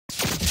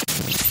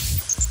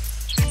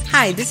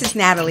Hi, this is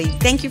Natalie.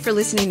 Thank you for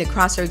listening to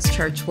Crossroads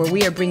Church, where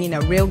we are bringing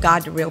a real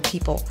God to real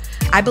people.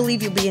 I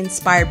believe you'll be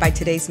inspired by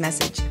today's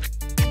message.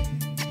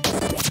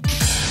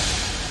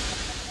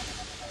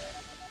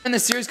 In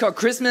this series called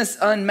Christmas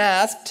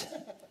Unmasked,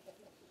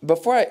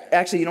 before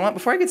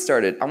I get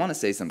started, I want to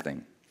say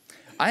something.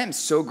 I am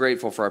so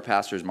grateful for our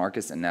pastors,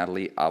 Marcus and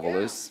Natalie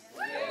Avalos.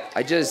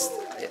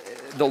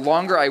 The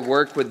longer I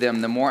work with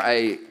them, the more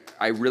I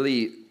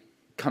really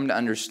come to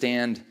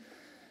understand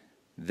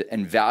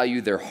and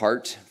value their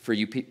heart for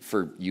you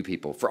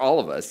people, for all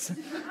of us,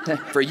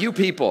 for you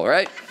people,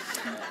 right?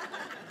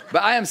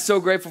 But I am so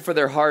grateful for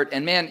their heart.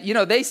 And man,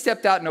 they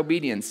stepped out in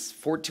obedience,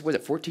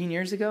 14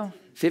 years ago?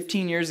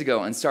 15 years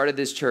ago, and started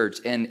this church.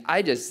 And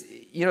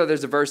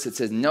there's a verse that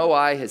says, no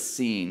eye has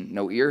seen,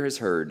 no ear has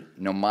heard,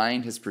 no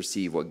mind has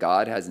perceived what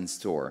God has in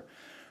store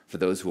for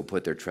those who will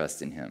put their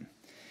trust in him.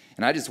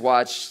 And I just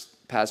watched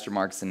Pastor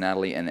Marcus and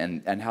Natalie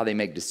and how they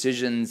make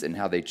decisions and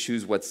how they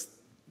choose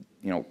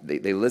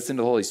they listen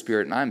to the Holy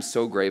Spirit, and I'm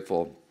so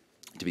grateful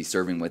to be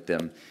serving with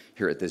them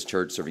here at this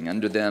church, serving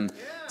under them.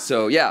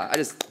 So I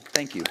just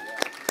thank you.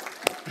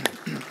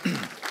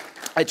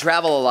 I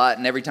travel a lot,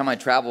 and every time I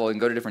travel and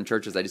go to different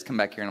churches, I just come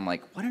back here and I'm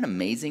like, what an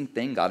amazing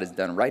thing God has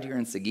done right here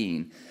in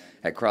Seguin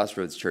at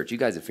Crossroads Church. You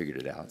guys have figured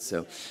it out.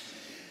 So,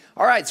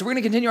 all right, so we're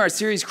going to continue our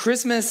series,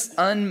 Christmas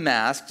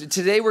Unmasked.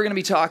 Today we're going to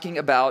be talking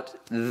about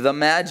the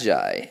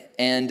Magi.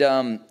 And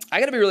I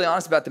got to be really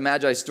honest about the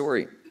Magi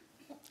story.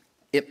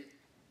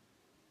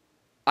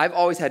 I've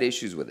always had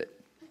issues with it.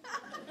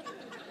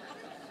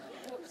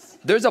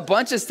 There's a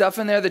bunch of stuff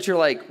in there that you're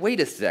like, wait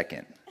a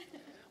second.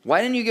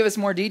 Why didn't you give us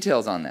more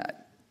details on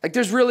that?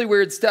 There's really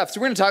weird stuff.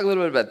 So we're going to talk a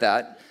little bit about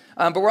that.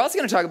 But we're also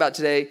going to talk about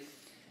today,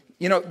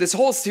 this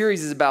whole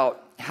series is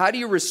about how do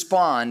you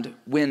respond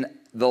when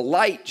the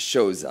light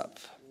shows up.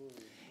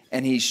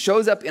 And he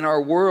shows up in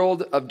our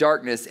world of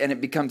darkness,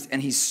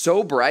 and he's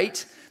so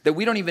bright that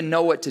we don't even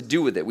know what to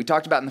do with it. We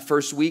talked about in the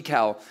first week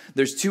how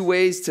there's two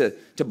ways to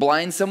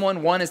blind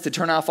someone. One is to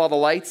turn off all the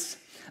lights.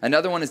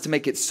 Another one is to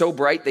make it so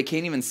bright they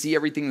can't even see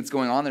everything that's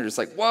going on. They're just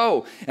like,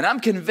 whoa. And I'm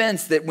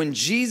convinced that when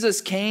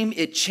Jesus came,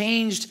 it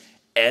changed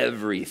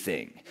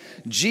everything.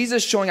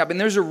 Jesus showing up.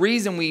 And there's a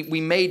reason we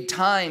made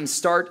time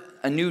start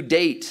a new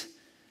date.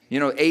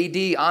 AD,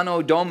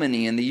 Anno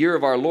Domini, in the year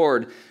of our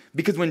Lord.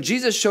 Because when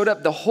Jesus showed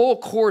up, the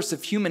whole course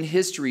of human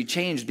history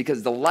changed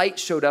because the light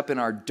showed up in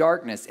our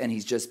darkness, and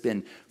he's just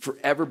been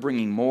forever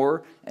bringing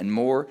more and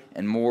more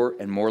and more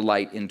and more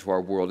light into our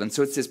world. And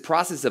so it's this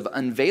process of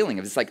unveiling,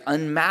 it's like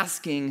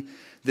unmasking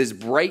this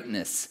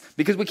brightness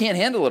because we can't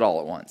handle it all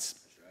at once.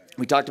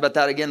 We talked about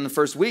that again in the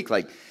first week,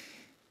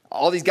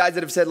 all these guys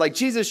that have said,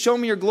 Jesus, show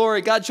me your glory.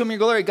 God, show me your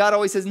glory. God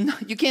always says, no,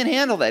 you can't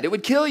handle that. It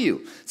would kill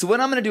you. So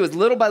what I'm going to do is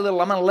little by little,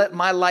 I'm going to let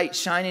my light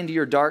shine into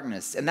your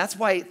darkness. And that's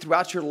why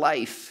throughout your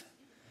life,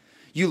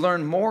 you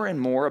learn more and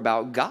more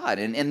about God.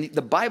 And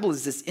the Bible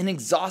is this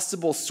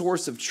inexhaustible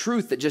source of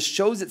truth that just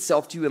shows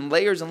itself to you in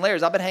layers and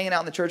layers. I've been hanging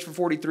out in the church for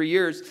 43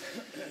 years.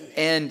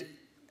 And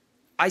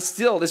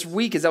this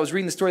week, as I was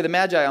reading the story of the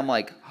Magi, I'm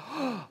like,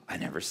 oh, I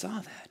never saw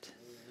that.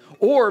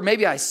 Or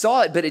maybe I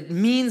saw it, but it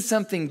means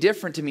something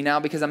different to me now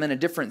because I'm in a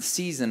different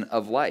season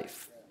of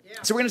life. Yeah.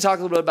 So we're going to talk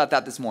a little bit about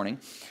that this morning.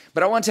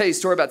 But I want to tell you a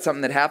story about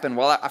something that happened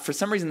for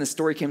some reason this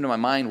story came to my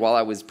mind while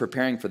I was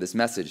preparing for this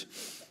message.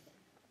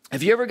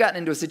 Have you ever gotten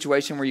into a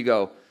situation where you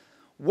go,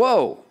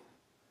 whoa,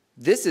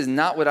 this is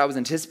not what I was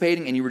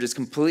anticipating, and you were just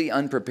completely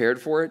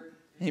unprepared for it?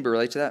 Anybody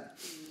relate to that?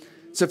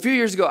 So a few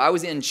years ago, I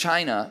was in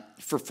China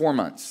for 4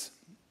 months.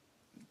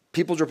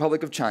 People's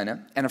Republic of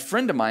China, and a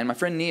friend of mine, my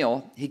friend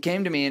Neil, he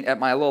came to me at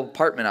my little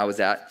apartment I was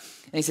at,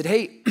 and he said,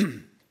 hey,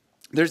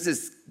 there's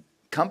this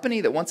company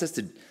that wants us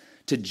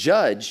to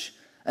judge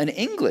an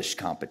English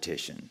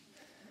competition.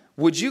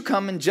 Would you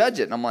come and judge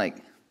it? And I'm like,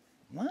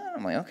 what?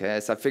 I'm like, okay.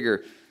 So I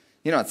figure,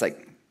 it's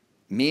like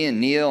me and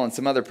Neil and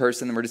some other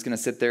person, and we're just going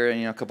to sit there,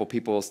 and a couple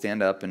people will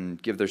stand up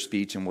and give their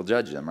speech, and we'll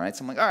judge them, right?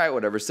 So I'm like, all right,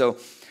 whatever. So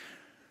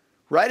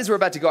right as we're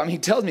about to go, he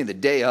tells me the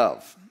day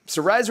of.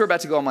 So right as we're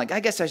about to go, I'm like,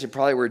 I guess I should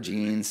probably wear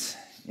jeans.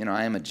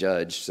 I am a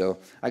judge. So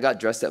I got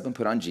dressed up and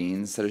put on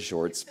jeans instead of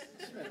shorts.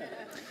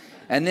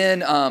 And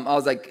then I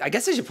was like, I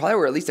guess I should probably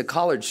wear at least a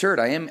collared shirt.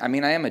 I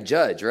am a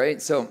judge,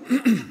 right? So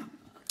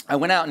I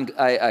went out and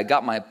I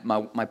got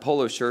my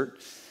polo shirt,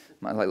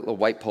 my little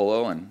white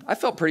polo, and I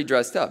felt pretty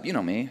dressed up. You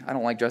know me. I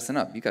don't like dressing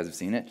up. You guys have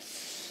seen it.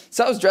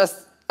 So I was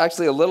dressed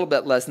actually a little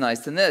bit less nice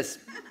than this.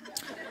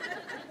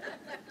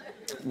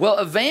 Well,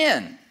 a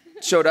van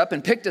showed up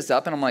and picked us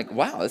up, and I'm like,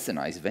 wow, that's a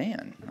nice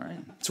van, all right?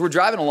 So we're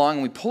driving along,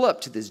 and we pull up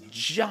to this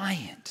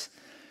giant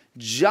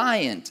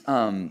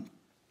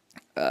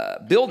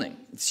building.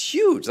 It's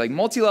huge,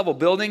 multi-level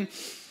building,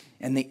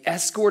 and they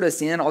escort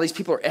us in. All these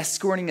people are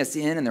escorting us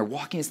in, and they're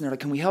walking us in. They're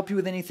like, can we help you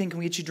with anything? Can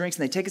we get you drinks?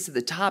 And they take us to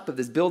the top of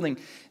this building,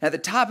 and at the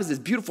top is this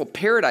beautiful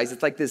paradise.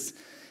 It's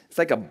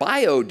like a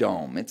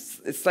biodome.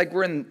 It's like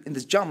we're in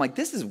this job. I'm like,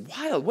 this is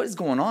wild. What is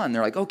going on? And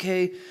they're like,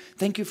 okay,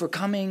 thank you for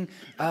coming.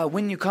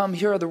 When you come,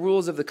 here are the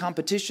rules of the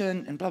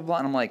competition, and blah, blah, blah.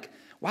 And I'm like,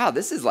 wow,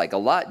 this is like a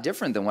lot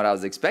different than what I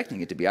was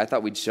expecting it to be. I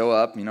thought we'd show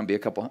up, be a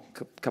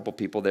couple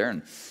people there.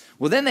 And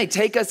well, then they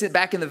take us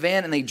back in the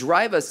van and they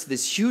drive us to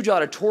this huge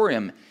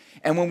auditorium.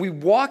 And when we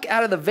walk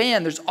out of the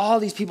van, there's all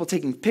these people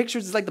taking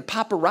pictures. It's like the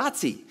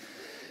paparazzi.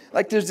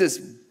 Like there's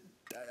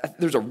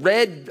a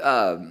red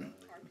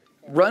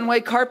runway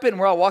carpet, and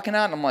we're all walking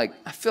out, and I'm like,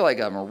 I feel like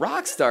I'm a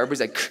rock star. But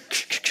he's like,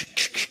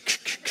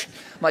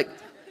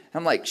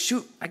 I'm like,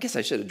 shoot, I guess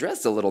I should have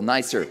dressed a little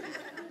nicer.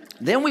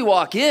 Then we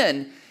walk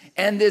in,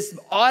 and this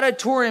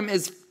auditorium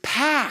is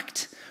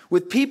packed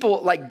with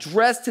people like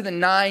dressed to the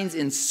nines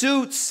in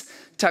suits,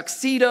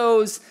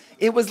 tuxedos.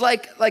 It was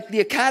like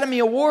the Academy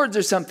Awards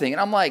or something. And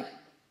I'm like,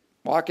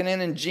 walking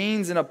in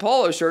jeans and a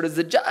polo shirt as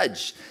the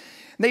judge.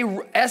 They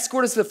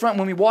escort us to the front.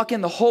 When we walk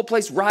in, the whole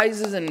place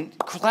rises and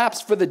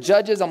claps for the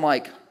judges. I'm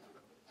like,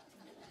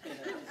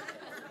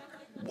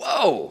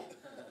 whoa,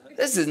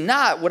 this is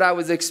not what I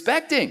was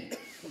expecting.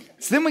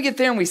 So then we get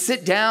there and we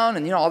sit down,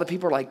 and all the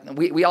people are like,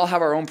 we all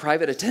have our own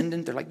private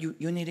attendant. They're like,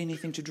 you need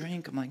anything to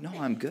drink? I'm like, no,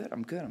 I'm good.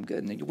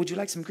 And they, would you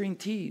like some green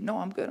tea? No,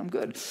 I'm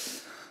good.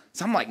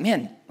 So I'm like,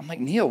 Neil,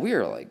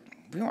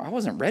 I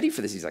wasn't ready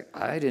for this. He's like,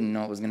 I didn't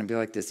know it was going to be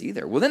like this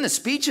either. Well, then the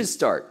speeches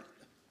start.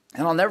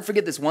 And I'll never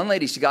forget this one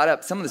lady. She got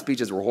up. Some of the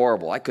speeches were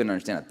horrible. I couldn't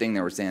understand a thing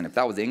they were saying. If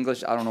that was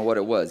English, I don't know what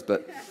it was.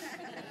 But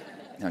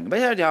I'm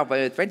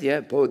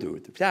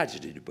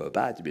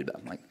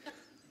like,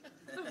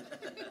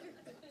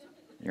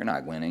 you're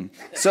not winning.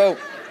 So,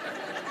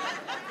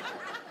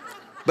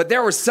 but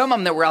there were some of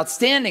them that were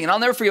outstanding. And I'll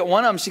never forget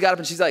one of them. She got up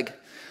and she's like,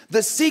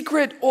 the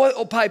secret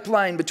oil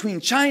pipeline between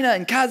China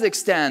and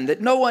Kazakhstan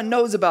that no one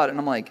knows about. And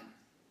I'm like,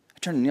 I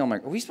turned to Neil. I'm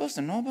like, are we supposed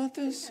to know about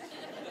this?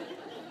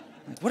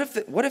 Like,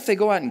 what if they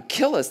go out and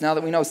kill us now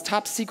that we know it's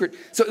top secret?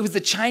 So it was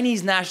the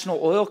Chinese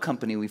National Oil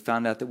Company we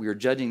found out that we were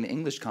judging the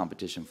English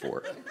competition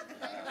for.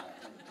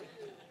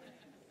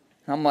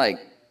 I'm like,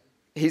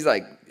 he's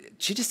like,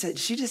 did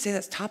she just say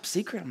that's top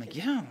secret? I'm like,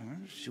 yeah,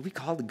 should we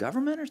call the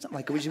government or something?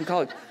 Like, should we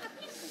call it?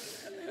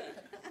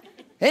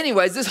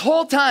 Anyways, this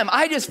whole time,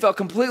 I just felt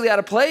completely out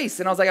of place.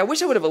 And I was like, I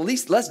wish I would have at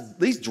least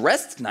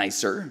dressed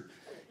nicer,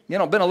 been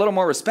a little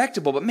more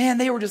respectable. But man,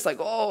 they were just like,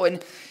 oh,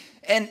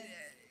 and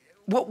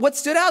what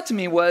stood out to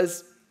me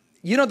was,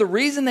 the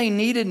reason they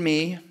needed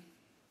me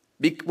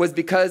was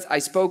because I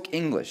spoke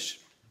English.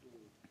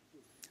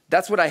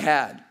 That's what I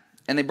had.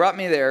 And they brought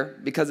me there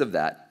because of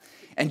that.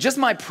 And just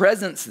my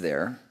presence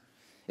there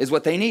is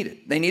what they needed.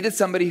 They needed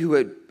somebody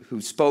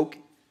who spoke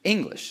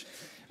English.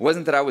 It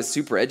wasn't that I was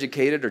super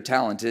educated or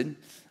talented.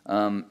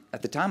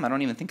 At the time, I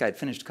don't even think I'd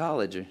finished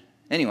college.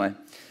 Anyway.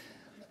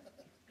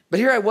 But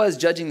here I was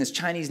judging this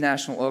Chinese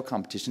national oil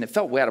competition. It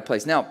felt way out of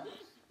place. Now,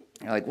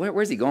 you're like,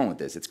 where's he going with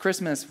this? It's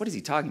Christmas. What is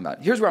he talking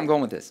about? Here's where I'm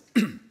going with this.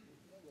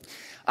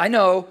 I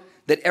know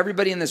that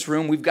everybody in this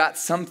room, we've got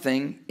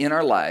something in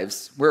our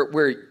lives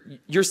where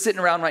you're sitting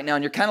around right now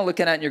and you're kind of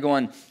looking at it and you're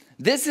going,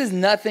 this is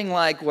nothing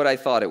like what I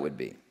thought it would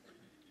be.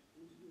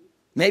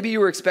 Maybe you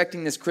were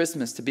expecting this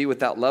Christmas to be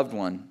with that loved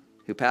one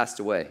who passed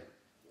away.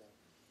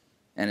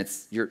 And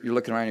you're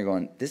looking around and you're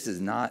going, this is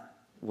not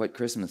what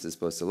Christmas is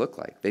supposed to look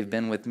like. They've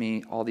been with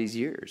me all these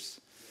years.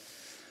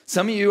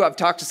 Some of you, I've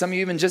talked to some of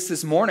you even just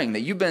this morning,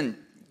 that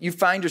you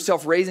find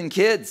yourself raising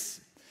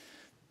kids.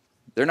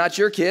 They're not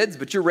your kids,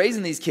 but you're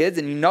raising these kids,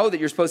 and you know that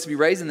you're supposed to be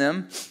raising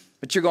them,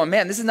 but you're going,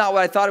 man, this is not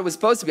what I thought it was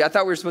supposed to be. I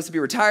thought we were supposed to be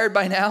retired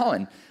by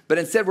now, but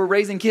instead we're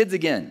raising kids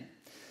again.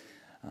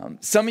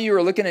 Some of you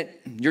are looking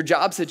at your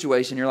job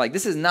situation. You're like,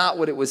 this is not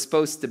what it was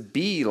supposed to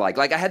be like.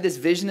 Like I had this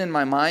vision in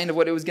my mind of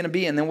what it was going to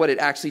be, and then what it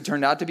actually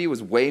turned out to be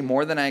was way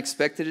more than I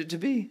expected it to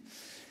be.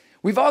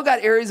 We've all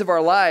got areas of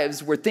our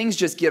lives where things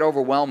just get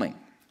overwhelming.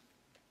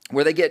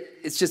 Where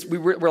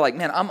we're like,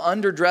 man, I'm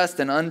underdressed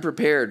and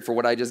unprepared for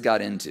what I just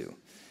got into.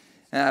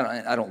 And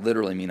I don't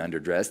literally mean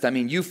underdressed. I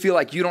mean, you feel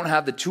like you don't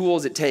have the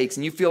tools it takes,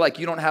 and you feel like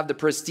you don't have the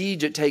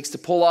prestige it takes to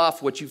pull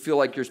off what you feel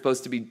like you're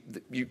supposed to be,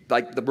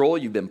 like the role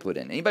you've been put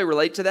in. Anybody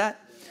relate to that?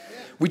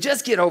 We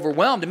just get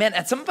overwhelmed. And man,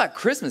 and something about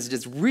Christmas, it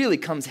just really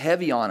comes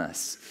heavy on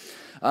us.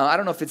 I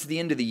don't know if it's the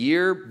end of the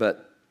year,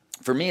 but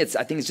for me, I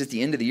think it's just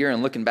the end of the year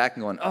and looking back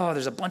and going, oh,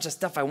 there's a bunch of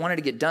stuff I wanted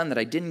to get done that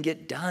I didn't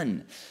get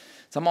done.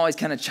 So I'm always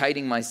kind of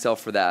chiding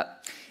myself for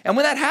that. And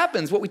when that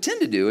happens, what we tend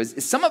to do is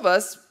some of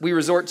us, we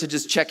resort to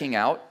just checking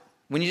out.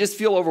 When you just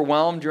feel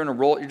overwhelmed, you're in a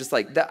role, you're just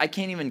like, I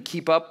can't even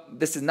keep up.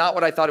 This is not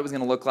what I thought it was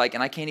going to look like,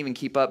 and I can't even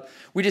keep up.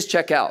 We just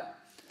check out.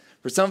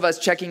 For some of us,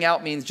 checking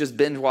out means just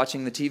binge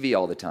watching the TV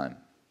all the time.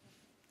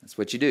 That's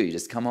what you do. You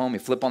just come home, you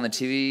flip on the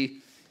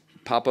TV,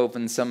 pop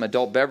open some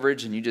adult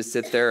beverage, and you just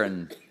sit there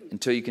and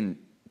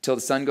until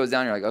the sun goes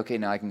down, you're like, okay,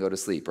 now I can go to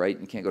sleep, right?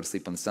 You can't go to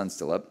sleep when the sun's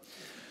still up.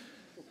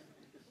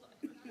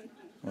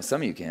 Well,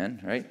 some of you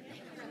can, right?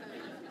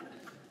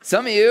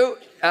 Some of you,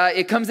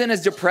 it comes in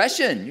as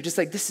depression. You're just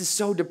like, this is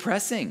so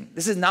depressing.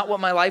 This is not what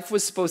my life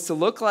was supposed to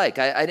look like.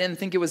 I didn't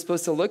think it was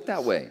supposed to look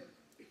that way.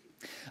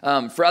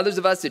 For others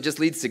of us, it just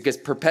leads to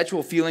just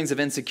perpetual feelings of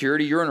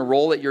insecurity. You're in a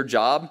role at your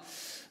job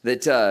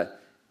that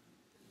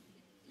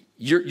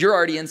you're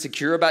already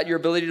insecure about your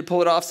ability to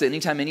pull it off. So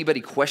anytime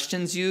anybody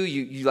questions you,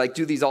 you like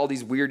do all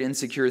these weird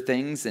insecure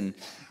things, and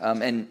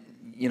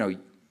you know,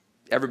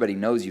 everybody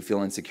knows you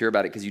feel insecure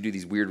about it because you do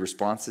these weird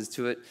responses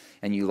to it,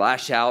 and you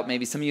lash out.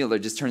 Maybe some of you, it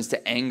just turns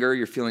to anger.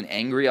 You're feeling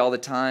angry all the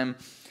time.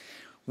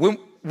 When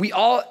we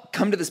all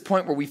come to this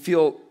point where we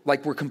feel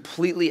like we're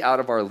completely out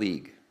of our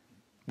league.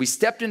 We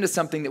stepped into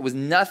something that was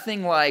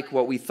nothing like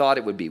what we thought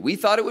it would be. We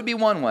thought it would be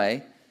one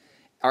way.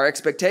 Our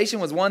expectation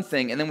was one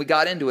thing, and then we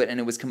got into it, and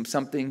it was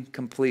something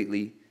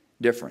completely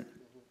different.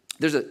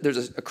 There's a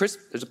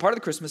part of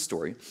the Christmas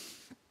story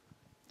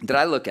that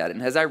I look at,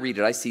 and as I read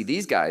it, I see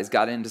these guys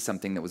got into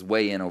something that was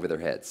way in over their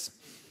heads.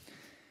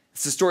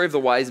 It's the story of the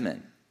wise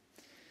men.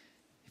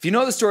 If you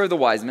know the story of the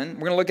wise men,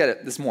 we're going to look at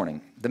it this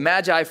morning. The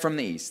Magi from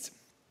the east.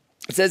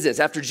 It says this: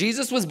 after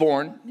Jesus was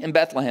born in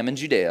Bethlehem in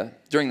Judea,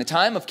 during the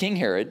time of King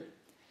Herod,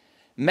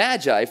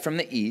 Magi from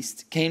the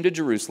east came to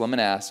Jerusalem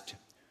and asked,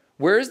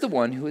 "Where is the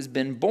one who has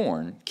been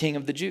born King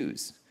of the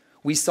Jews?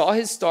 We saw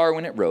his star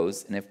when it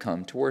rose and have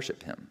come to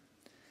worship him."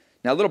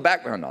 Now, a little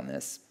background on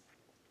this.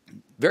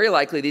 Very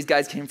likely, these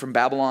guys came from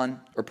Babylon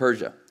or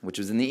Persia, which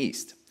was in the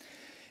east.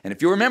 And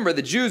if you remember,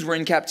 the Jews were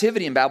in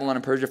captivity in Babylon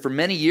and Persia for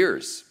many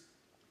years,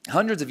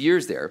 hundreds of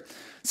years there.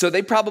 So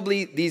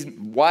these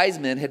wise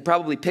men had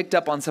probably picked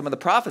up on some of the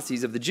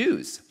prophecies of the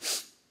Jews.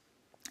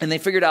 And they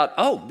figured out,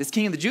 oh, this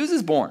king of the Jews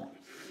is born.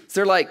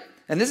 So they're like,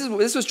 and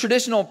this was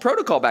traditional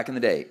protocol back in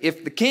the day.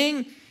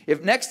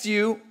 If next to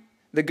you,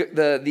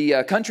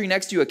 the country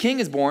next to you, a king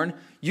is born,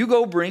 you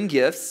go bring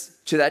gifts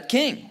to that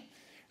king.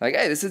 Like,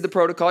 hey, this is the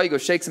protocol. You go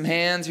shake some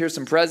hands. Here's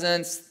some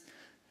presents.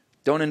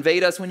 Don't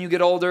invade us when you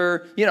get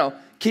older. You know,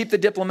 keep the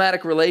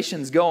diplomatic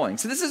relations going.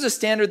 So this is a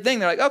standard thing.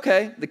 They're like,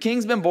 okay, the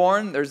king's been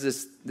born. There's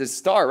this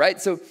star, right?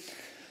 So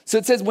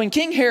it says, when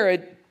King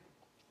Herod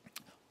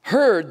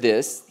heard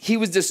this, he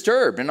was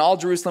disturbed, and all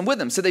Jerusalem with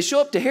him. So they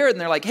show up to Herod,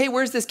 and they're like, hey,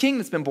 where's this king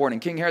that's been born?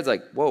 And King Herod's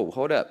like, whoa,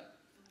 hold up.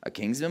 A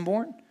king's been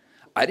born?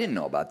 I didn't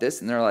know about this.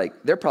 And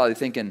they're probably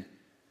thinking,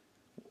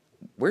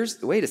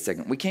 wait a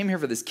second, we came here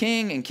for this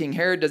king, and King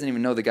Herod doesn't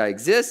even know the guy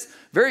exists.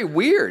 Very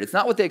weird. It's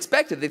not what they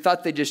expected. They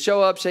thought they'd just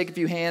show up, shake a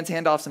few hands,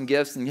 hand off some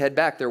gifts, and head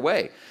back their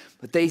way.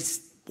 But they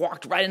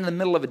walked right into the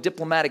middle of a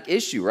diplomatic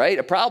issue, right?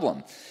 A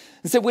problem.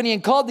 And so when he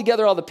had called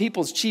together all the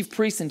people's chief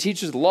priests and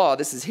teachers of the law,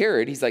 this is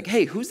Herod, he's like,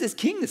 hey, who's this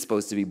king that's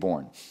supposed to be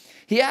born?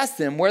 He asked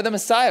them where the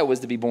Messiah was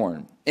to be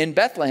born. In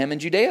Bethlehem in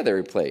Judea, they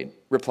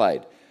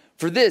replied,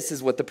 for this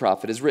is what the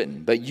prophet has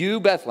written. But you,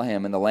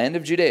 Bethlehem, in the land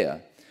of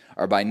Judea,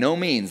 are by no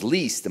means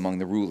least among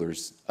the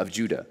rulers of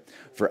Judah.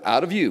 For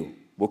out of you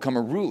will come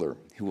a ruler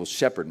who will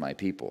shepherd my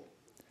people.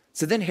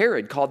 So then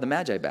Herod called the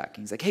Magi back.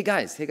 He's like, hey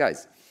guys.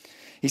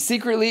 He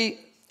secretly,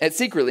 and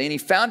he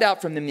found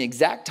out from them the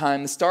exact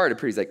time the star had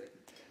appeared. He's like,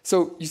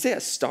 so you say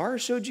a star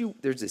showed you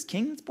there's this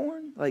king that's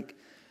born? Like,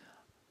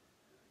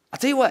 I'll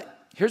tell you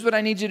what, here's what I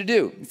need you to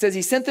do. It says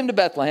he sent them to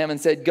Bethlehem and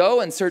said,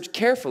 go and search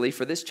carefully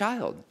for this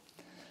child.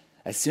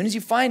 As soon as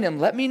you find him,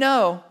 let me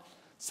know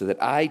so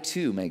that I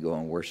too may go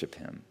and worship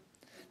him.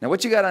 Now,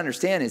 what you got to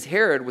understand is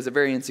Herod was a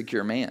very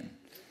insecure man.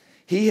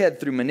 He had,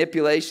 through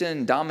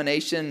manipulation,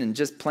 domination, and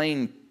just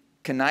plain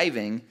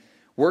conniving,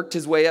 worked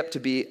his way up to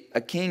be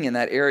a king in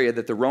that area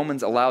that the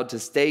Romans allowed to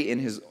stay in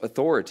his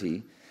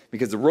authority,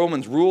 because the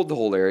Romans ruled the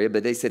whole area,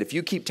 but they said, if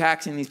you keep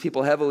taxing these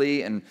people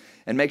heavily and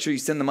make sure you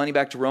send the money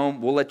back to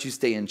Rome, we'll let you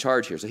stay in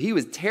charge here. So he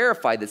was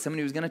terrified that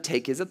somebody was going to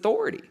take his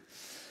authority.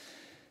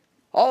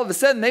 All of a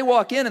sudden, they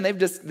walk in and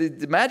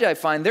the Magi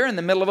find they're in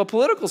the middle of a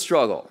political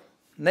struggle.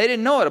 And they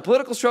didn't know it, a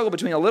political struggle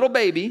between a little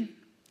baby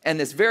and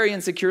this very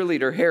insecure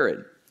leader,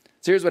 Herod.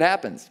 So here's what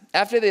happens.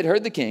 After they had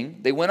heard the king,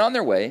 they went on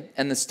their way,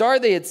 and the star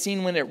they had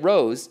seen when it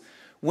rose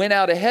went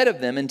out ahead of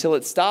them until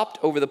it stopped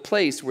over the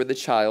place where the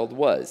child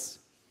was.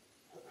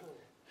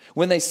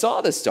 When they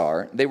saw the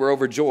star, they were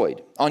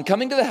overjoyed. On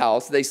coming to the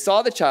house, they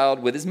saw the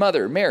child with his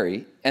mother,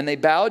 Mary, and they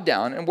bowed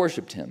down and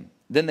worshipped him.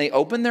 Then they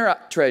opened their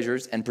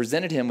treasures and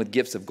presented him with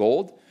gifts of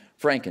gold,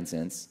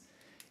 frankincense,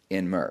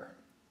 and myrrh.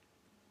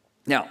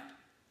 Now,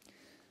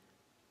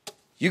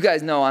 you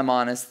guys know I'm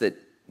honest that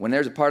when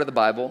there's a part of the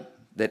Bible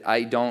that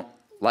I don't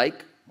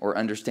like or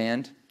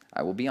understand,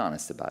 I will be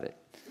honest about it.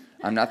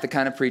 I'm not the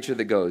kind of preacher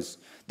that goes,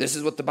 this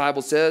is what the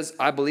Bible says,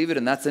 I believe it,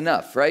 and that's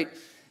enough, right?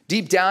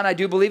 Deep down, I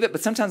do believe it,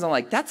 but sometimes I'm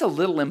like, that's a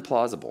little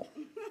implausible.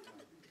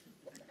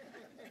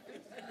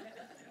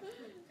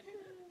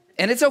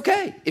 And it's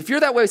okay. If you're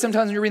that way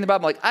sometimes when you're reading the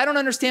Bible, like, I don't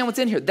understand what's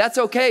in here. That's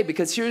okay,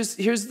 because here's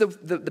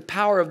the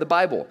power of the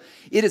Bible.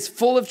 It is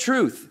full of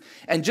truth.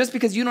 And just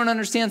because you don't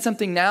understand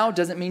something now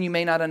doesn't mean you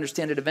may not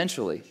understand it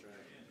eventually.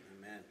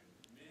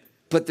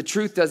 But the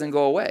truth doesn't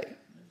go away.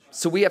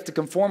 So we have to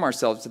conform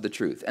ourselves to the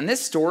truth. And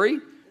this story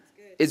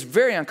is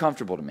very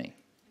uncomfortable to me.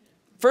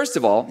 First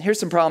of all, here's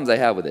some problems I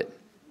have with it.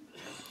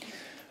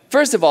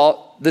 First of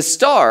all, the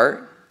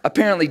star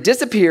apparently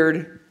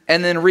disappeared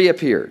and then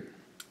reappeared.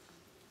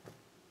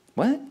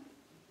 What?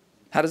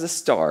 How does a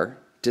star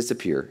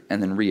disappear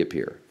and then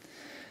reappear?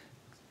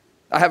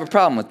 I have a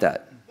problem with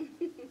that.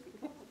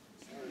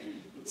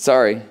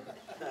 Sorry.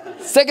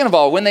 Second of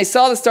all, when they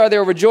saw the star, they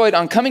were overjoyed.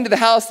 On coming to the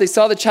house, they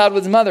saw the child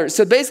with his mother.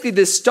 So basically,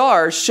 this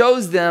star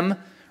shows them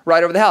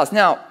right over the house.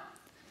 Now,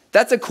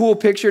 that's a cool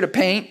picture to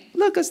paint.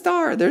 Look, a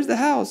star. There's the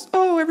house.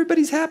 Oh,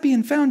 everybody's happy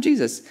and found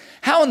Jesus.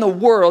 How in the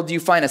world do you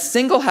find a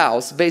single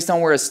house based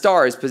on where a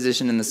star is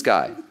positioned in the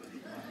sky?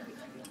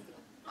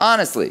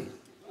 Honestly.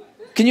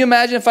 Can you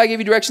imagine if I gave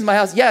you directions to my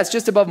house? Yeah, it's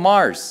just above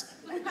Mars.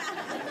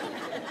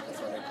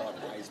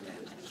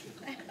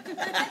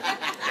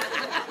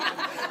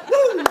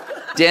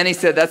 Danny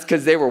said that's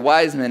because they were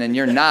wise men and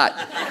you're not.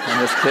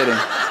 I'm just kidding.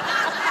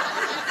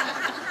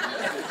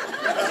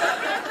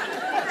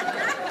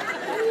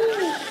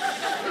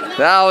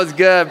 That was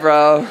good,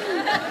 bro.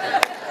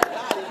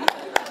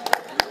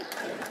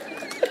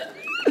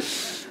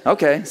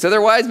 Okay, so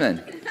they're wise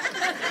men.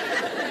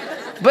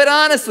 But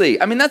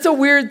honestly, I mean, that's a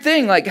weird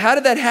thing. Like, how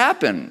did that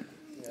happen?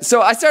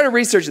 So I started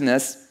researching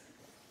this,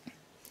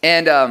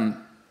 and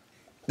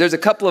there's a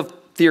couple of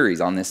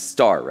theories on this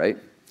star, right?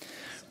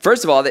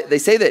 First of all, they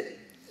say that,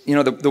 you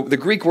know, the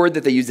Greek word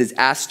that they use is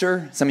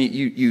aster. Some of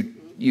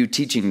you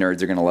teaching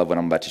nerds are going to love what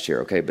I'm about to share,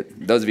 okay? But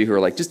those of you who are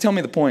like, just tell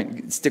me the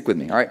point, stick with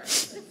me, all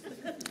right?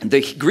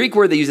 The Greek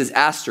word they use is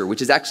aster,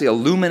 which is actually a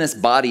luminous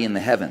body in the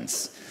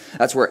heavens.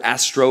 That's where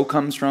astro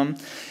comes from.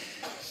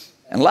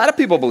 And a lot of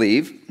people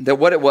believe that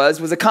what it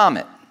was a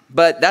comet.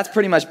 But that's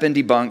pretty much been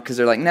debunked because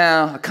they're like,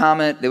 nah, a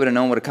comet, they would have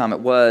known what a comet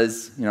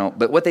was, you know.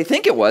 But what they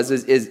think it was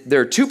is there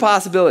are two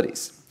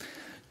possibilities.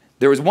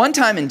 There was one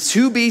time in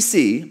 2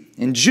 BC,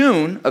 in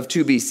June of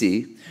 2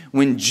 BC,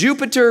 when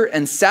Jupiter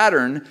and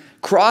Saturn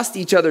crossed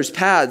each other's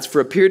paths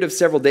for a period of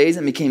several days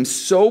and became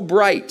so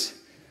bright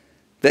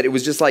that it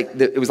was just like,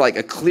 it was like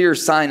a clear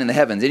sign in the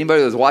heavens. Anybody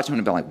that was watching would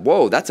have been like,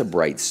 whoa, that's a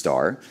bright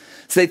star.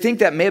 So they think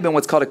that may have been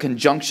what's called a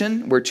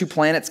conjunction, where two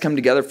planets come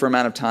together for an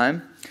amount of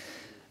time.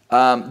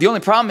 The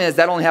only problem is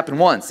that only happened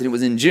once, and it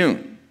was in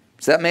June.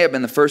 So that may have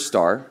been the first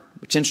star,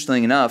 which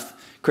interestingly enough,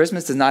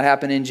 Christmas does not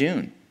happen in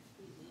June.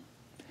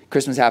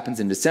 Christmas happens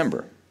in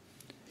December.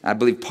 I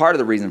believe part of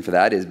the reason for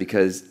that is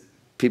because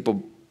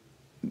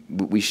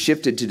we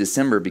shifted to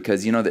December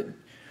because you know that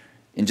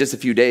in just a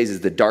few days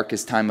is the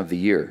darkest time of the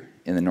year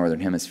in the northern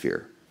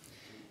hemisphere.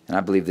 And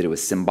I believe that it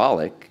was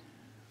symbolic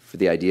for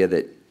the idea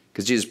that,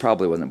 because Jesus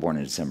probably wasn't born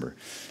in December,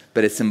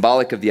 but it's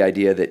symbolic of the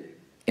idea that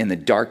in the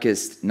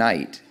darkest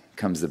night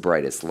comes the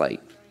brightest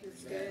light.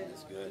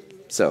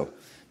 So,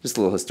 just a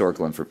little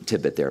historical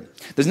tidbit there.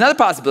 There's another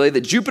possibility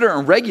that Jupiter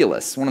and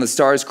Regulus, one of the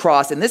stars,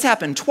 crossed, and this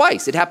happened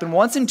twice. It happened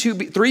once in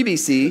 3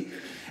 BC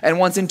and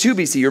once in 2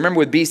 BC. You remember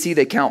with BC,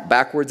 they count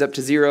backwards up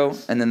to 0,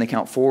 and then they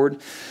count forward.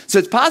 So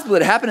it's possible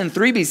that it happened in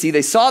 3 BC.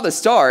 They saw the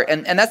star,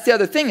 and that's the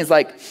other thing, is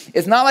like,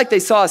 it's not like they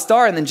saw a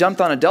star and then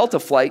jumped on a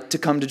Delta flight to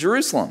come to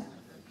Jerusalem.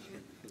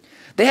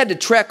 They had to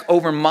trek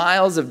over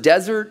miles of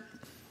desert.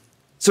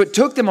 So it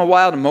took them a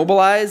while to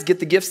mobilize, get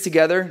the gifts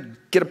together,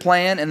 get a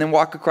plan, and then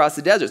walk across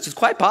the desert. So it's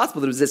quite possible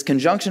there was this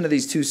conjunction of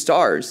these two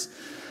stars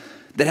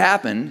that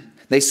happened.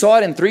 They saw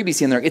it in 3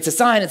 BC, and they're like, it's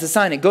a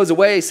sign, it goes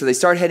away. So they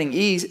start heading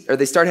east, or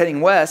they start heading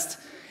west,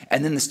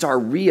 and then the star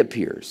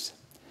reappears.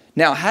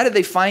 Now, how did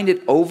they find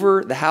it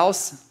over the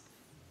house?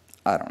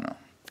 I don't know.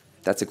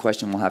 That's a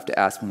question we'll have to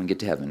ask when we get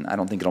to heaven. I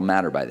don't think it'll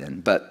matter by then,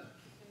 but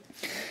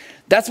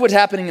that's what's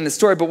happening in the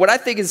story. But what I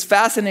think is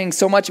fascinating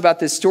so much about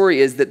this story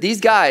is that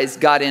these guys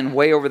got in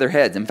way over their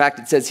heads. In fact,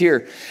 it says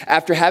here,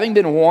 after having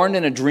been warned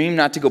in a dream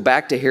not to go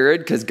back to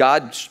Herod, because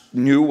God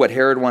knew what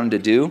Herod wanted to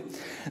do,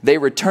 they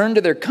returned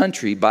to their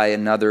country by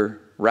another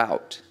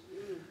route.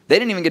 They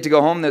didn't even get to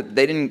go home.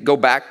 They didn't go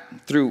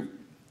back through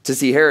to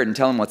see Herod and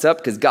tell him what's up,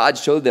 because God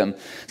showed them.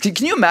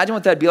 Can you imagine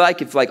what that'd be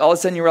like if, like, all of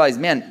a sudden you realize,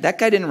 man, that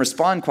king didn't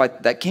respond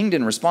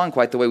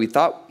quite the way we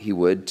thought he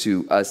would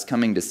to us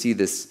coming to see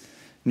this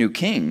new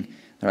king.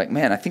 They're like,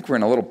 man, I think we're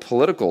in a little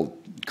political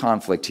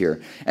conflict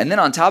here. And then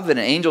on top of it,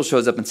 an angel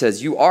shows up and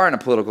says, you are in a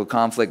political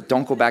conflict.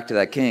 Don't go back to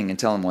that king and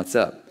tell him what's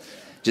up.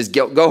 Just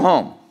go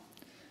home.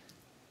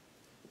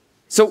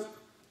 So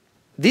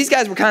these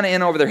guys were kind of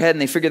in over their head,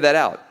 and they figured that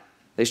out.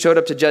 They showed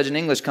up to judge an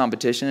English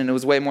competition, and it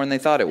was way more than they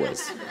thought it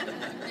was.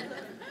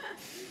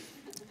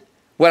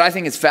 What I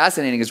think is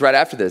fascinating is right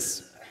after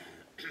this,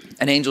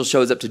 an angel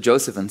shows up to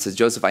Joseph and says,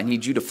 Joseph, I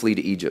need you to flee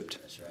to Egypt.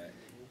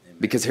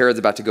 Because Herod's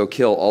about to go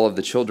kill all of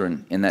the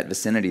children in that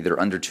vicinity that are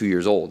under 2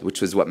 years old,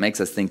 which was what makes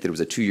us think that it was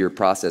a 2-year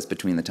process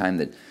between the time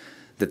that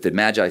the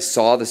Magi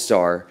saw the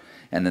star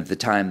and the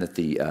time that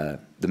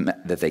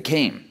that they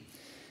came.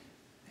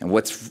 And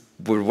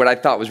what I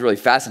thought was really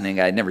fascinating,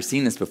 I had never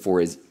seen this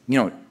before, is,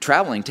 you know,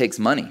 traveling takes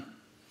money.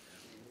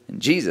 And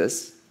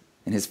Jesus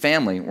and his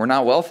family were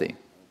not wealthy.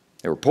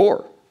 They were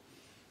poor.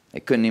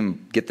 They couldn't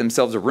even get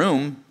themselves a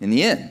room in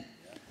the inn.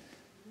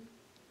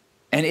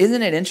 And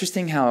isn't it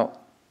interesting how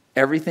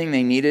everything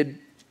they needed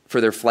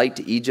for their flight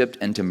to Egypt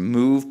and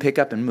to pick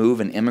up and move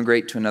and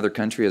immigrate to another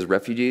country as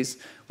refugees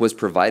was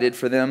provided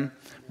for them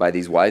by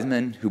these wise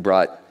men who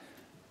brought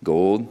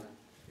gold,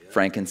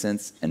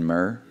 frankincense, and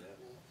myrrh.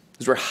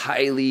 Those were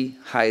highly,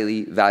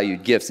 highly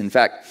valued gifts. In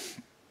fact,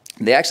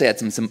 they actually had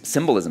some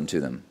symbolism to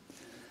them,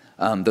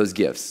 those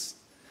gifts.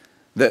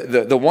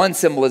 The one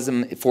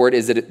symbolism for it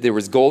is that there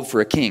was gold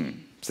for a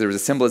king. So there was a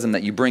symbolism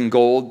that you bring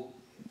gold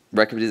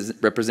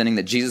representing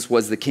that Jesus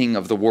was the king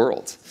of the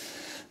world.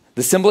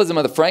 The symbolism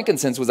of the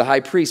frankincense was a high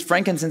priest.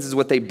 Frankincense is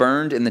what they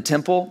burned in the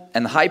temple.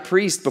 And the high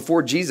priest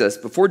before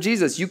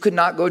Jesus, you could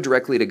not go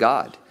directly to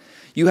God.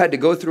 You had to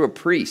go through a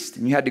priest.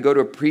 And you had to go to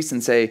a priest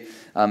and say,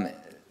 I've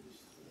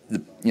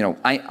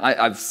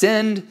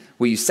sinned.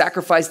 Will you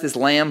sacrifice this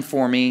lamb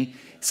for me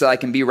so I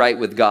can be right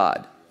with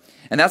God?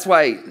 And that's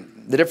why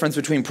the difference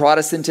between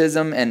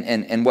Protestantism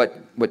and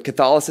what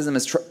Catholicism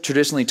is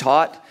traditionally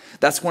taught,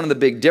 that's one of the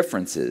big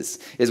differences,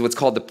 is what's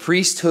called the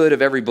priesthood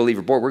of every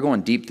believer. Boy, we're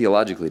going deep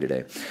theologically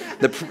today.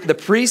 The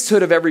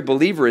priesthood of every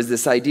believer is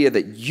this idea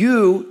that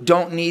you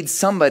don't need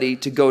somebody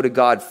to go to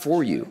God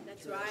for you.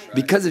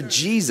 Because of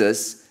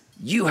Jesus,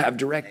 you have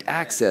direct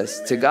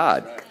access to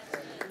God.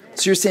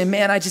 So you're saying,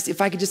 man,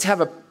 if I could just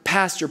have a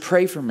pastor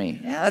pray for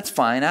me. Yeah, that's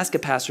fine. Ask a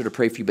pastor to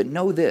pray for you. But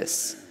know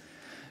this.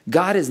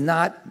 God is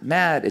not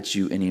mad at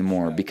you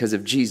anymore because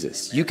of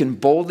Jesus. You can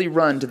boldly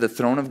run to the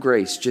throne of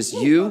grace. Just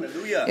you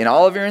and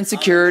all of your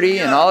insecurity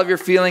and all of your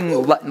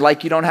feeling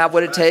like you don't have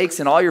what it takes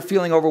and all your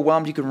feeling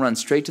overwhelmed, you can run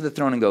straight to the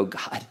throne and go,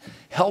 God,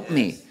 help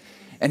me.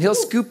 And he'll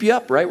scoop you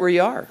up right where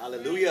you are.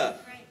 Hallelujah.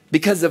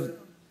 Because of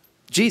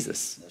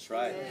Jesus. That's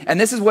right. And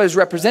this is what is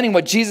representing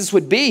what Jesus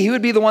would be. He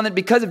would be the one that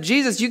because of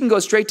Jesus, you can go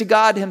straight to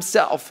God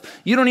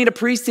himself. You don't need a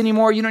priest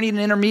anymore. You don't need an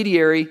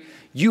intermediary.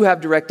 You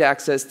have direct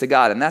access to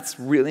God. And that's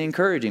really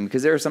encouraging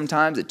because there are some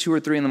times at 2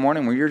 or 3 in the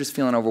morning where you're just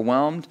feeling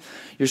overwhelmed.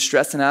 You're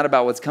stressing out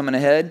about what's coming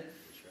ahead.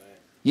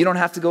 You don't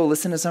have to go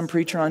listen to some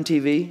preacher on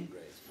TV.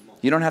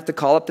 You don't have to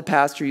call up the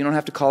pastor. You don't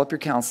have to call up your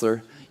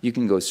counselor. You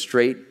can go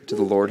straight to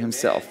the Lord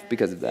himself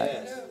because of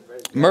that.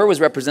 Myrrh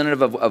was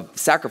representative of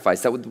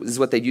sacrifice. That is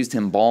what they'd used to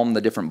embalm the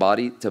different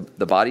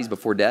bodies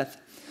before death.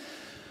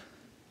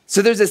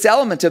 So there's this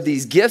element of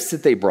these gifts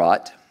that they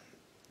brought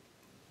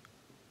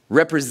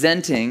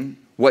representing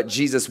what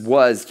Jesus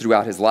was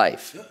throughout his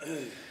life.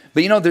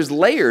 But there's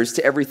layers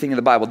to everything in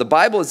the Bible. The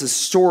Bible is a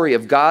story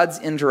of God's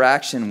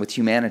interaction with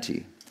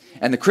humanity.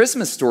 And the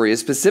Christmas story is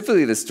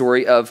specifically the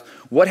story of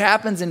what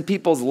happens in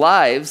people's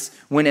lives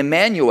when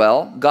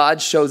Emmanuel,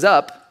 God shows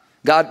up,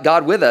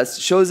 God with us,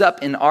 shows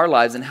up in our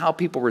lives and how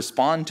people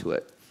respond to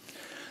it.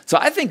 So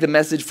I think the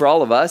message for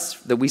all of us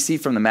that we see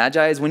from the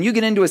Magi is when you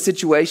get into a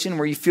situation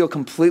where you feel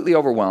completely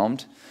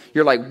overwhelmed,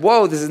 you're like,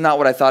 whoa, this is not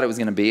what I thought it was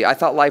going to be. I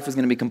thought life was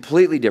going to be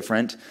completely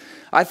different.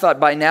 I thought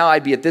by now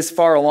I'd be at this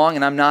far along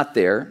and I'm not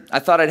there. I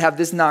thought I'd have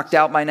this knocked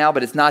out by now,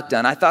 but it's not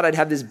done. I thought I'd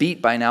have this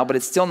beat by now, but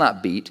it's still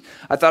not beat.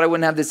 I thought I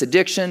wouldn't have this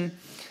addiction.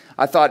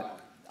 I thought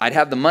I'd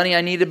have the money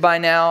I needed by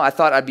now. I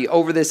thought I'd be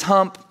over this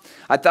hump.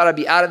 I thought I'd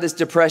be out of this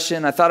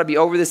depression. I thought I'd be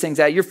over this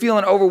anxiety. You're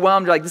feeling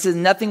overwhelmed. You're like, this is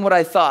nothing what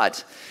I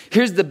thought.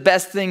 Here's the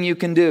best thing you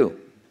can do.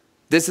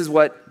 This is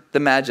what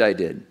the Magi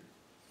did.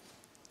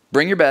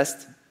 Bring your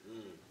best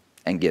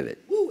and give it.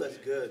 Woo, that's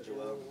good,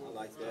 Joel. I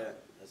like that.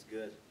 That's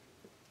good.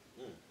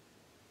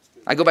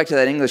 I go back to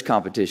that English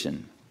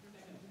competition.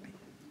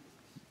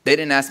 They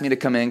didn't ask me to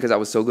come in because I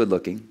was so good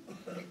looking.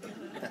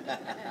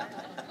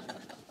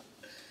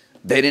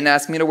 They didn't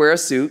ask me to wear a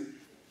suit.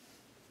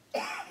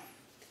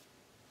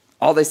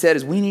 All they said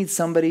is, we need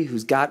somebody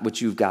who's got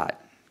what you've got.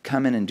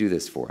 Come in and do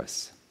this for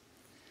us.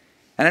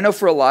 And I know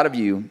for a lot of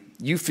you,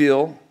 you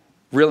feel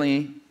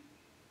really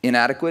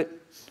inadequate,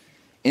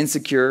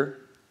 insecure,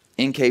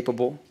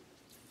 incapable.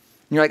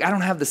 And you're like, I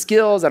don't have the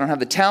skills, I don't have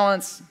the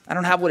talents, I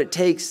don't have what it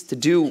takes to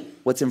do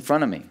what's in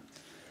front of me.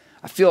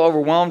 I feel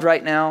overwhelmed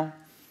right now.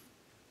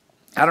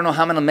 I don't know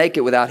how I'm going to make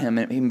it without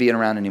him being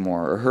around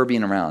anymore or her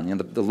being around,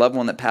 the loved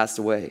one that passed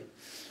away.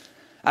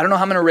 I don't know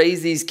how I'm going to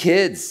raise these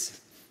kids.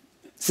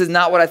 This is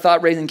not what I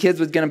thought raising kids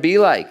was going to be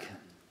like.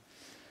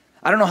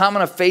 I don't know how I'm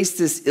going to face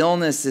this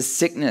illness, this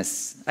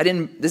sickness.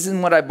 This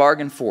isn't what I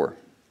bargained for.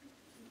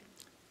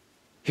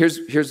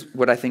 Here's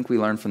what I think we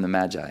learned from the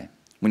Magi.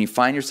 When you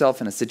find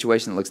yourself in a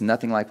situation that looks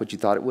nothing like what you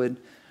thought it would,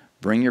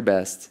 bring your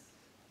best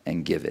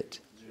and give it.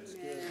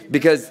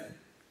 Because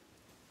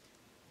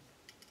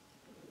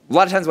a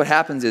lot of times what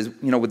happens is,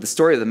 with the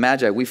story of the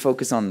Magi, we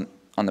focus on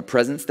the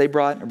presents they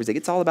brought. Everybody's like,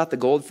 it's all about the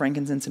gold,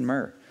 frankincense, and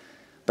myrrh.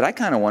 But I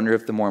kind of wonder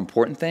if the more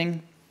important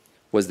thing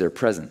was their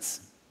presence,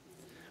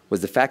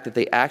 was the fact that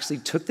they actually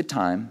took the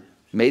time,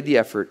 made the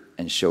effort,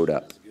 and showed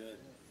up.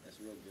 That's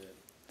real good.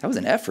 That was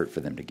an effort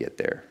for them to get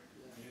there.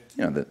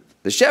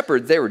 The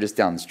shepherds, they were just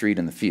down the street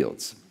in the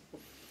fields.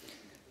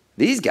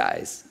 These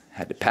guys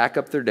had to pack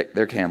up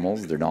their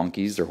camels, their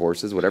donkeys, their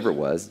horses, whatever it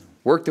was,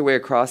 work their way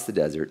across the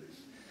desert,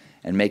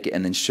 and make it,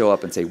 and then show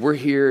up and say, we're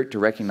here to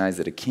recognize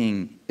that a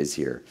king is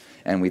here.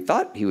 And we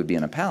thought he would be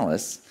in a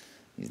palace.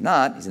 He's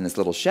not. He's in this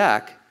little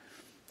shack.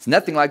 It's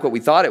nothing like what we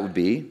thought it would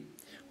be.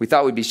 We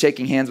thought we'd be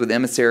shaking hands with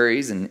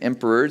emissaries and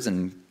emperors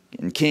and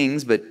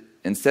kings, but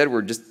instead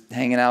we're just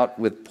hanging out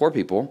with poor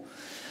people.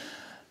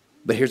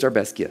 But here's our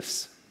best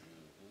gifts.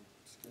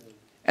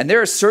 And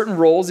there are certain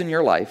roles in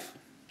your life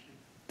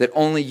that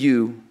only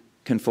you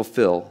can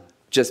fulfill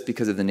just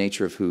because of the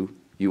nature of who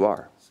you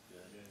are.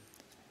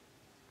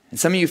 And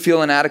some of you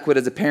feel inadequate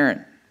as a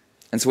parent.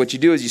 And so what you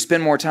do is you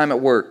spend more time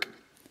at work.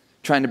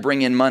 trying to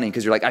bring in money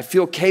because you're like, I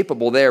feel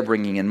capable there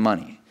bringing in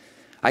money.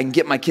 I can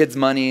get my kids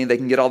money. They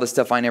can get all the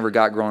stuff I never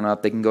got growing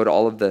up. They can go to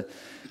all of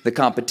the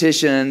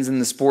competitions and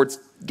the sports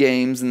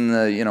games and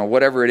the,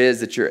 whatever it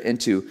is that you're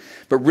into.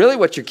 But really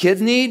what your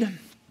kids need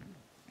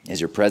is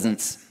your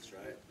presence. That's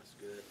right. That's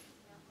good.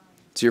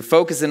 So you're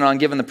focusing on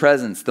giving the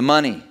presents, the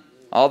money,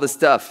 all the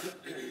stuff.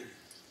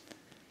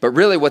 But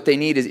really what they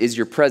need is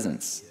your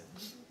presence.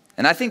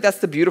 And I think that's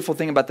the beautiful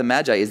thing about the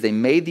Magi is they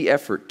made the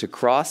effort to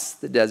cross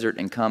the desert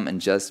and come and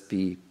just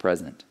be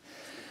present.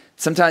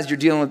 Sometimes you're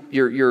dealing with,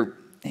 you're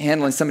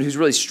handling somebody who's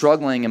really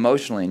struggling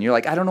emotionally and you're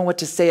like, I don't know what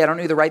to say. I don't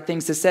know the right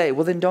things to say.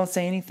 Well, then don't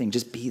say anything.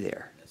 Just be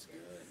there. That's good.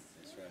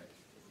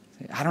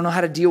 That's right. I don't know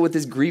how to deal with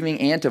this grieving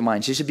aunt of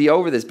mine. She should be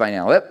over this by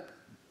now. Yep.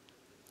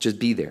 Just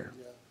be there.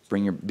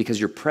 Because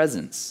your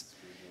presence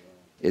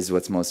is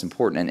what's most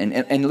important.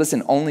 And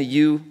listen, only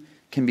you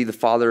can be the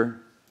father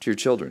to your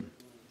children.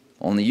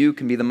 Only you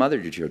can be the mother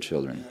to your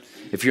children.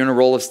 If you're in a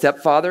role of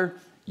stepfather,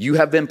 you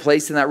have been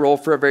placed in that role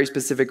for a very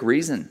specific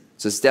reason.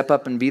 So step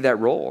up and be that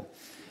role.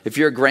 If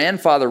you're a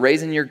grandfather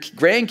raising your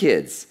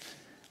grandkids,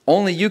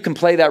 only you can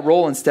play that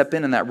role and step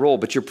in that role.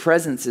 But your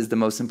presence is the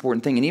most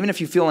important thing. And even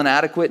if you feel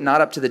inadequate, not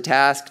up to the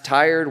task,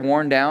 tired,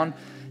 worn down,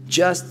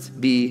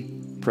 just be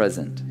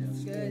present.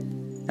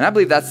 And I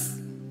believe that's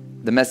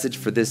the message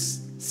for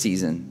this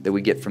season that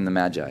we get from the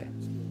Magi.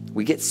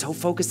 We get so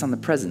focused on the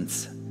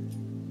presence.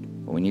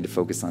 What we need to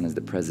focus on is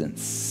the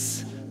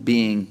presence,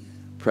 being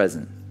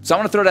present. So I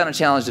want to throw down a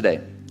challenge today.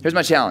 Here's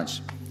my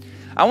challenge.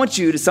 I want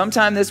you to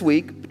sometime this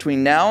week,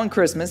 between now and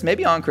Christmas,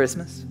 maybe on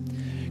Christmas,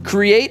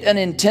 create an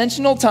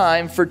intentional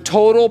time for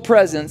total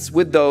presence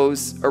with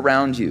those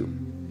around you.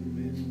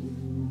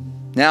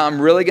 Now,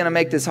 I'm really going to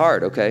make this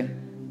hard, okay?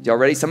 Y'all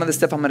ready? Some of the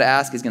stuff I'm going to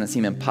ask is going to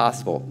seem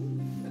impossible,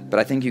 but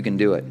I think you can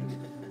do it.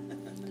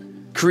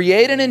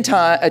 Create an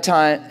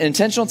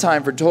intentional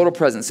time for total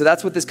presence. So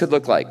that's what this could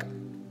look like.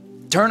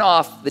 Turn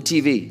off the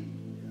TV.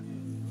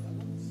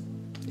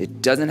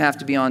 It doesn't have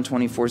to be on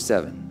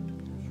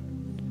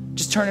 24/7.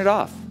 Just turn it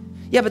off.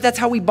 Yeah, but that's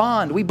how we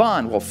bond. We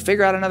bond. Well,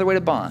 figure out another way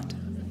to bond.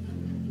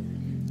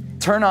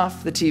 Turn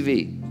off the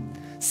TV.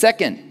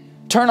 Second,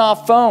 turn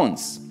off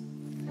phones.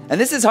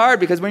 And this is hard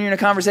because when you're in a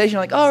conversation,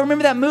 you're like, oh,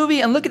 remember that movie?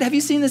 And have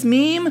you seen this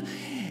meme?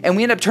 And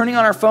we end up turning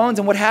on our phones,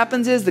 and what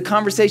happens is the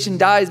conversation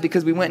dies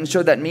because we went and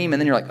showed that meme, and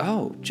then you're like,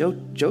 oh, Joe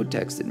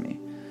texted me.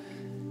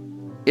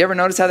 You ever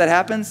notice how that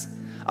happens?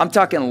 I'm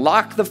talking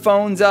lock the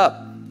phones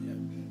up,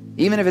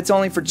 even if it's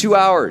only for 2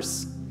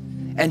 hours,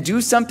 and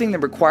do something that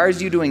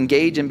requires you to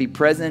engage and be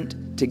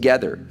present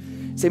together.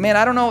 Say, man,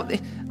 I don't know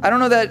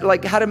that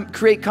like how to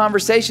create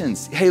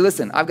conversations. Hey,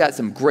 listen, I've got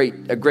a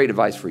great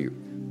advice for you.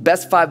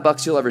 Best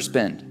 $5 you'll ever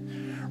spend.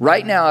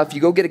 Right now, if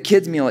you go get a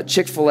kid's meal at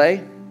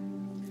Chick-fil-A,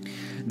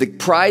 the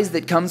prize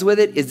that comes with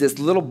it is this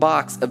little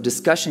box of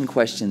discussion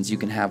questions you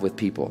can have with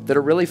people that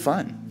are really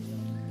fun.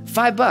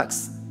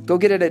 $5. Go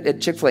get it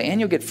at Chick-fil-A,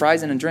 and you'll get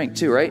fries and a drink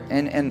too, right?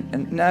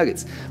 And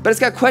nuggets. But it's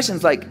got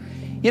questions like,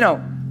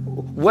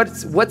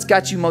 what's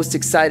got you most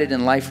excited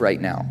in life right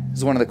now?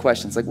 Is one of the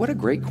questions. Like, what a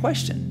great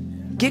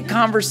question. Get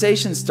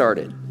conversations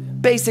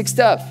started. Basic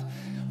stuff.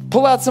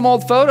 Pull out some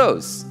old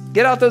photos.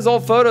 Get out those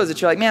old photos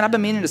that you're like, man, I've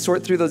been meaning to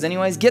sort through those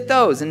anyways. Get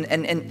those. And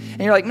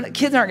you're like,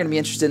 kids aren't going to be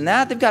interested in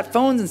that. They've got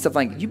phones and stuff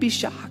like that. You'd be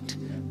shocked.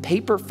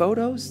 Paper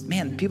photos?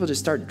 Man, people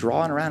just start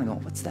drawing around and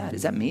going, what's that?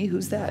 Is that me?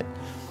 Who's that?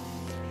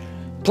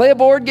 Play a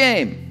board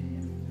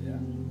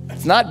game.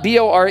 It's not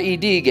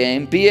B-O-R-E-D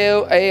game,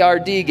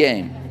 B-O-A-R-D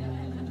game.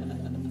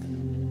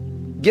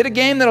 Get a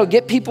game that'll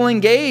get people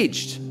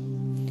engaged.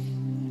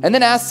 And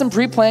then ask some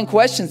pre-planned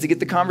questions to get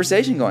the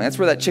conversation going. That's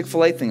where that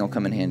Chick-fil-A thing will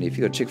come in handy. If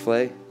you go to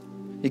Chick-fil-A,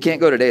 you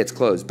can't go today, it's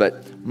closed.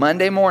 But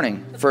Monday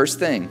morning, first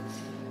thing,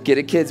 get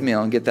a kid's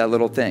meal and get that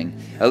little thing.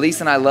 Elise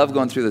and I love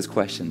going through those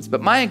questions.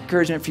 But my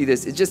encouragement for you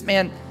is just,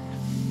 man,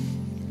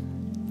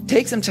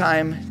 take some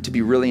time to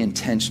be really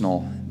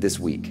intentional this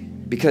week.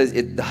 Because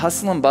the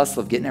hustle and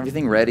bustle of getting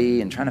everything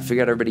ready and trying to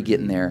figure out everybody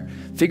getting there,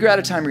 figure out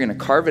a time you're going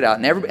to carve it out.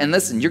 And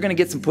listen, you're going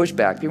to get some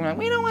pushback. People are like,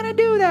 we don't want to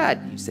do that.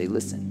 And you say,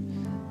 listen,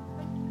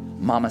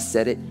 Mama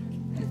said it.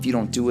 And if you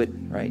don't do it,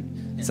 right?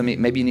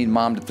 Maybe you need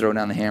Mom to throw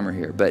down the hammer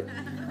here. But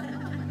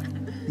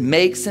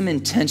make some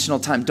intentional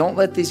time. Don't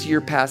let this year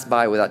pass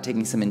by without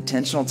taking some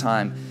intentional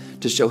time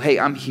to show, hey,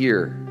 I'm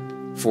here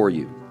for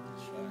you.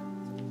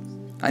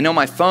 I know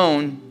my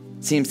phone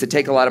seems to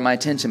take a lot of my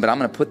attention, but I'm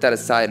going to put that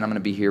aside and I'm going to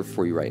be here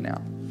for you right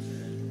now.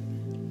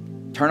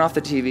 Turn off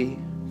the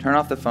TV, turn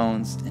off the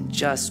phones, and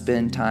just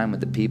spend time with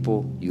the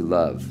people you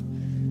love.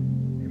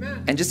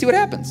 Amen. And just see what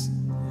happens.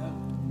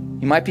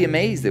 You might be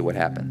amazed at what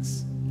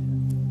happens.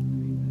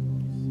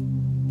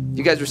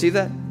 You guys receive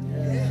that?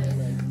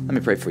 Let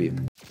me pray for you.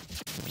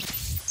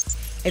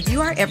 If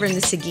you are ever in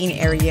the Seguin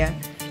area,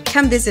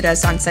 come visit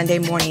us on Sunday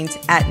mornings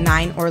at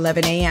 9 or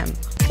 11 a.m.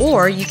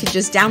 Or you can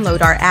just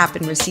download our app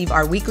and receive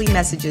our weekly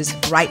messages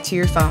right to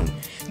your phone.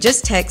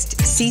 Just text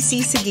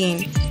CC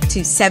Seguin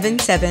to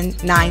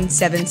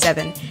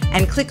 77977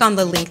 and click on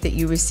the link that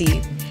you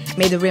receive.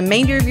 May the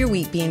remainder of your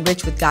week be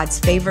enriched with God's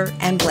favor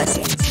and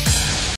blessings.